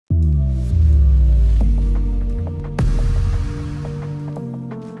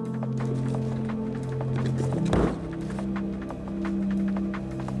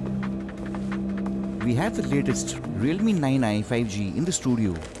have the latest Realme 9i 5G in the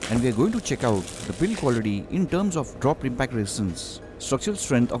studio, and we are going to check out the build quality in terms of drop impact resistance, structural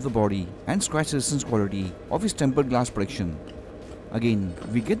strength of the body and scratch resistance quality of its tempered glass protection. Again,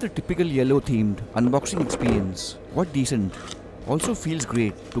 we get the typical yellow themed unboxing experience, quite decent. Also feels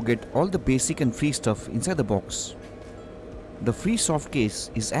great to get all the basic and free stuff inside the box. The free soft case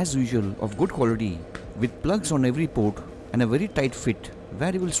is as usual of good quality with plugs on every port and a very tight fit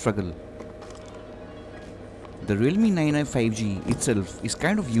where you will struggle. The Realme 9i 5G itself is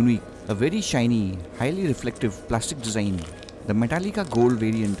kind of unique, a very shiny, highly reflective plastic design. The Metallica Gold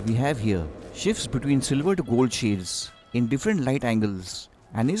Variant we have here shifts between silver to gold shades in different light angles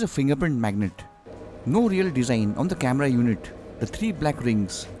and is a fingerprint magnet. No real design on the camera unit. The three black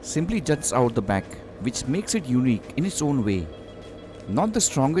rings simply juts out the back, which makes it unique in its own way. Not the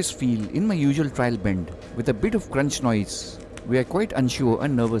strongest feel in my usual trial bend, with a bit of crunch noise. We are quite unsure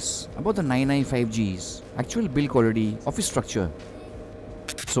and nervous about the 9i 5G's actual build quality of its structure.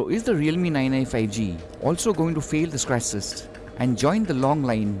 So is the Realme 9i 5G also going to fail the scratch test and join the long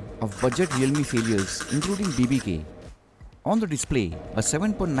line of budget Realme failures including BBK? On the display, a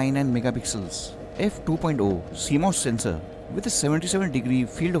 7.99 megapixels f2.0 CMOS sensor with a 77-degree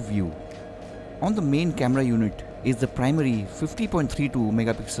field of view. On the main camera unit is the primary 50.32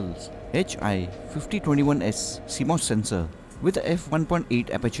 megapixels HI5021S CMOS sensor with a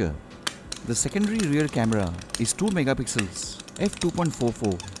f1.8 aperture. The secondary rear camera is 2 megapixels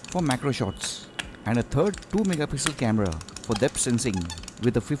f2.44 for macro shots and a third 2 megapixel camera for depth sensing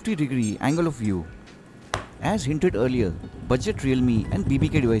with a 50-degree angle of view. As hinted earlier, budget Realme and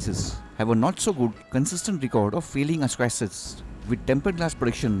BBK devices have a not so good consistent record of failing a scratch test with tempered glass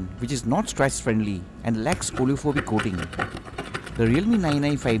protection which is not scratch friendly and lacks oleophobic coating. The Realme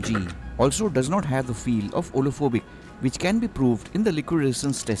 9i 5G also does not have the feel of oleophobic, which can be proved in the liquid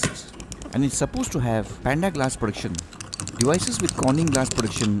resistance tests, and is supposed to have Panda Glass Protection. Devices with Corning Glass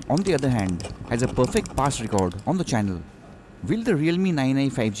Protection, on the other hand, has a perfect pass record on the channel. Will the Realme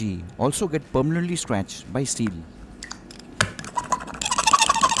 9i 5G also get permanently scratched by steel?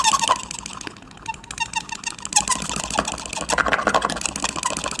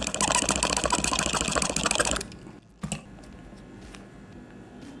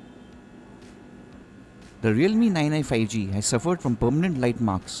 The Realme 9i 5G has suffered from permanent light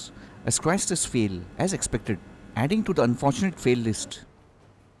marks, a scratch test fail as expected, adding to the unfortunate fail list.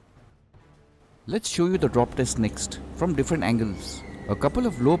 Let's show you the drop test next from different angles. A couple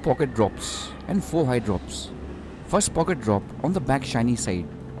of low pocket drops and 4 high drops. First pocket drop on the back shiny side.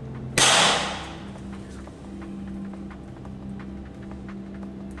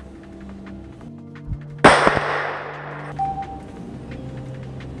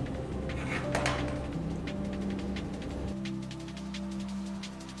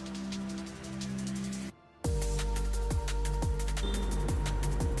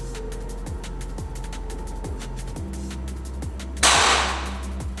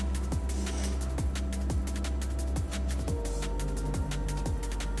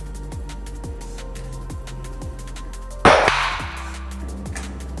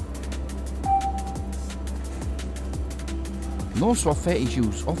 No software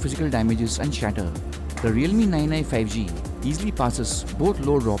issues or physical damages and shatter. The Realme 9i 5G easily passes both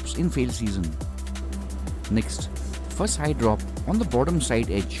low drops in fail season. Next, first high drop on the bottom side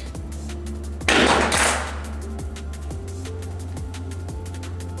edge.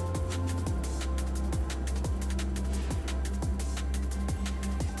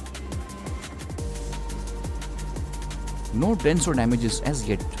 No dents or damages as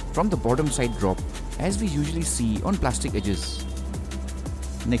yet from the bottom side drop, as we usually see on plastic edges.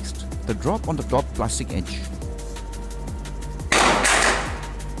 Next, the drop on the top plastic edge.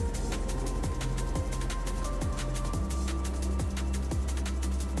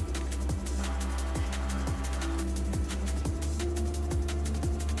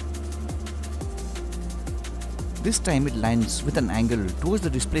 This time it lands with an angle towards the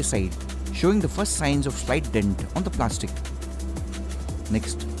display side, showing the first signs of slight dent on the plastic.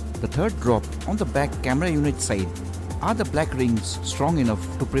 Next, the third drop on the back camera unit side. Are the black rings strong enough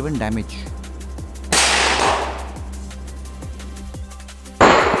to prevent damage?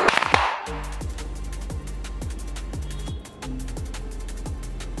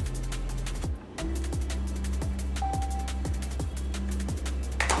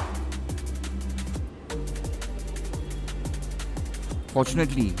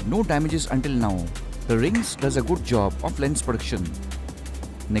 Fortunately, no damages until now. The rings does a good job of lens protection.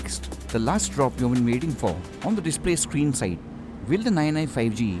 Next, the last drop you've been waiting for on the display screen side. Will the 9i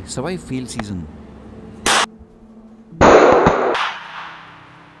 5G survive fail season?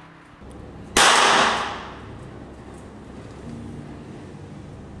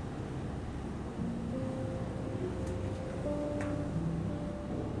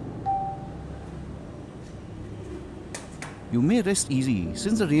 You may rest easy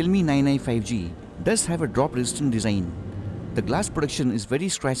since the Realme 9i 5G does have a drop resistant design. The glass protection is very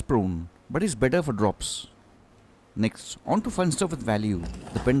scratch prone but is better for drops. Next, on to fun stuff with value,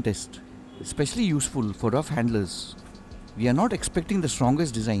 the pen test. Especially useful for rough handlers. We are not expecting the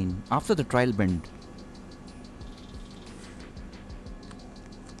strongest design after the trial bend.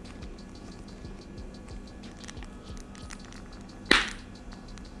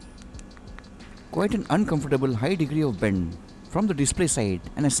 Quite an uncomfortable high degree of bend from the display side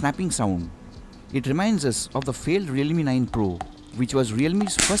and a snapping sound. It reminds us of the failed Realme 9 Pro, which was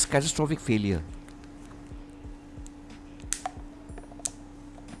Realme's first catastrophic failure.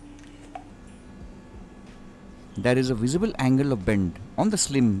 There is a visible angle of bend on the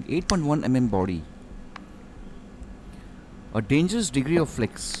slim 8.1mm body. A dangerous degree of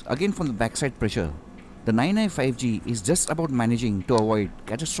flex again from the backside pressure. The 9i 5G is just about managing to avoid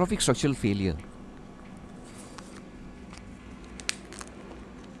catastrophic structural failure.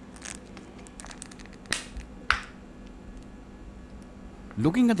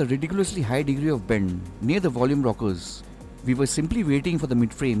 Looking at the ridiculously high degree of bend near the volume rockers, we were simply waiting for the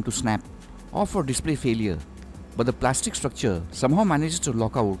midframe to snap or for display failure, but the plastic structure somehow manages to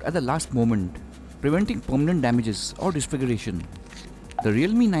lock out at the last moment, preventing permanent damages or disfiguration. The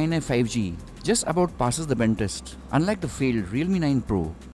Realme 9i 5G just about passes the bend test, unlike the failed Realme 9 Pro,